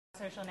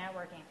social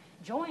networking.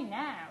 Join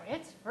now.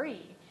 It's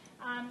free.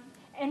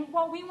 And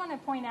what we want to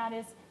point out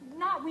is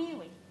not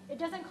really. It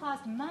doesn't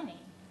cost money,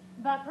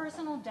 but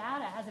personal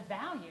data has a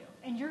value,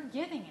 and you're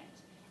giving it.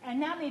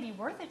 And that may be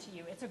worth it to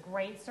you. It's a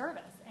great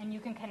service, and you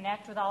can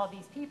connect with all of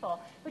these people.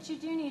 But you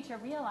do need to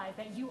realize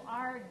that you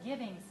are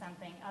giving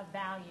something of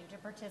value to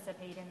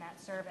participate in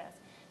that service.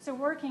 So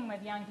working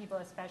with young people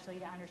especially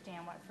to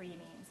understand what free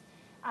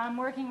means.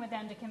 Working with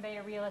them to convey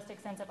a realistic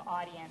sense of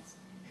audience,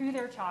 who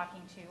they're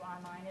talking to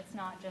online. It's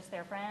not just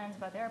their friends,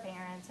 but their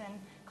parents and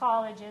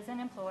colleges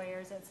and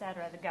employers, et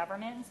cetera. The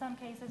government in some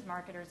cases,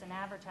 marketers and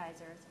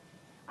advertisers.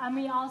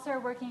 We also are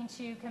working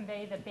to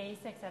convey the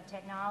basics of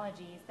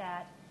technologies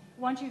that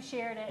once you've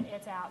shared it,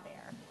 it's out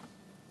there.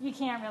 You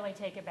can't really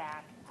take it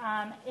back.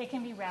 It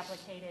can be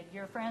replicated.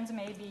 Your friends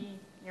may be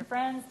your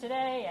friends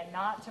today and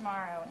not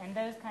tomorrow, and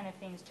those kind of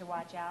things to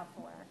watch out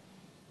for.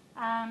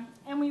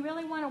 And we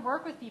really want to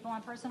work with people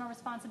on personal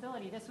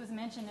responsibility. This was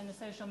mentioned in the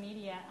social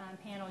media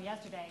panel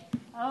yesterday.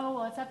 Oh,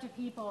 well, it's up to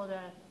people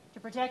to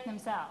protect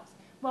themselves.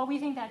 Well, we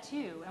think that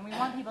too, and we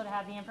want people to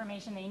have the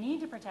information they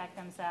need to protect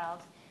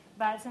themselves.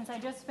 But since I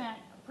just spent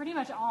pretty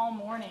much all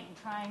morning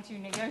trying to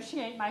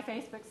negotiate my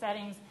Facebook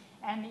settings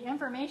and the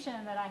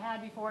information that I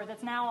had before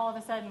that's now all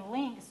of a sudden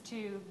links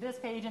to this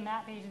page and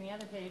that page and the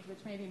other page, which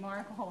maybe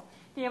Mark will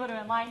be able to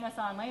enlighten us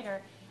on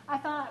later, I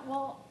thought,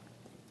 well,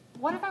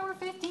 what if I were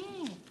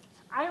 15?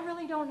 I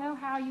really don't know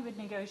how you would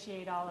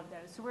negotiate all of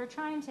those. So we're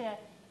trying to,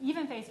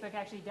 even Facebook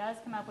actually does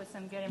come up with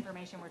some good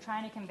information. We're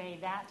trying to convey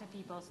that to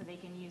people so they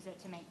can use it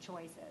to make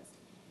choices.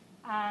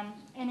 And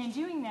in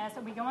doing this,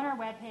 we go on our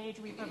webpage,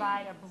 we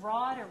provide a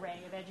broad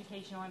array of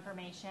educational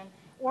information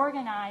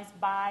organized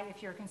by,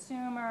 if you're a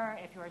consumer,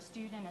 if you're a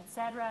student, et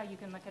cetera, you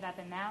can look it up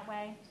in that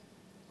way.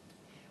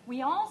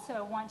 We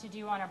also want to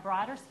do on a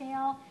broader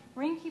scale,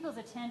 bring people's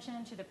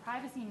attention to the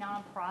privacy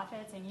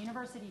nonprofits and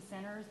university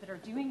centers that are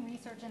doing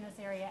research in this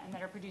area and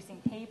that are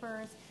producing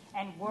papers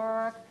and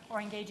work or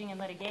engaging in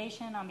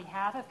litigation on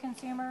behalf of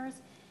consumers.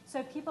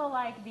 So people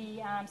like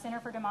the Center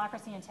for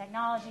Democracy and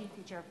Technology,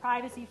 Future of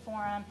Privacy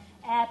Forum,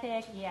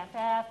 EPIC,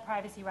 EFF,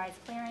 Privacy Rights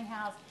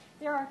Clearinghouse.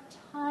 There are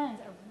tons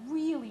of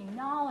really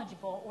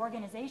knowledgeable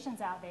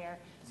organizations out there.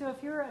 So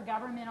if you're a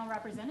governmental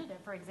representative,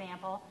 for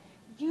example,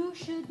 you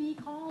should be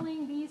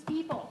calling these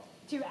people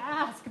to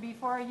ask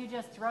before you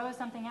just throw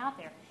something out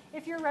there.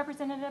 If you're a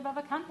representative of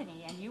a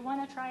company and you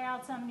want to try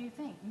out some new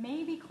thing,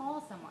 maybe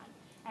call someone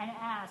and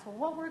ask, well,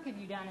 what work have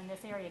you done in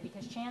this area?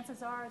 Because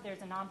chances are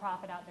there's a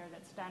nonprofit out there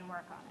that's done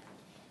work on it.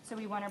 So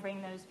we want to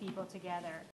bring those people together.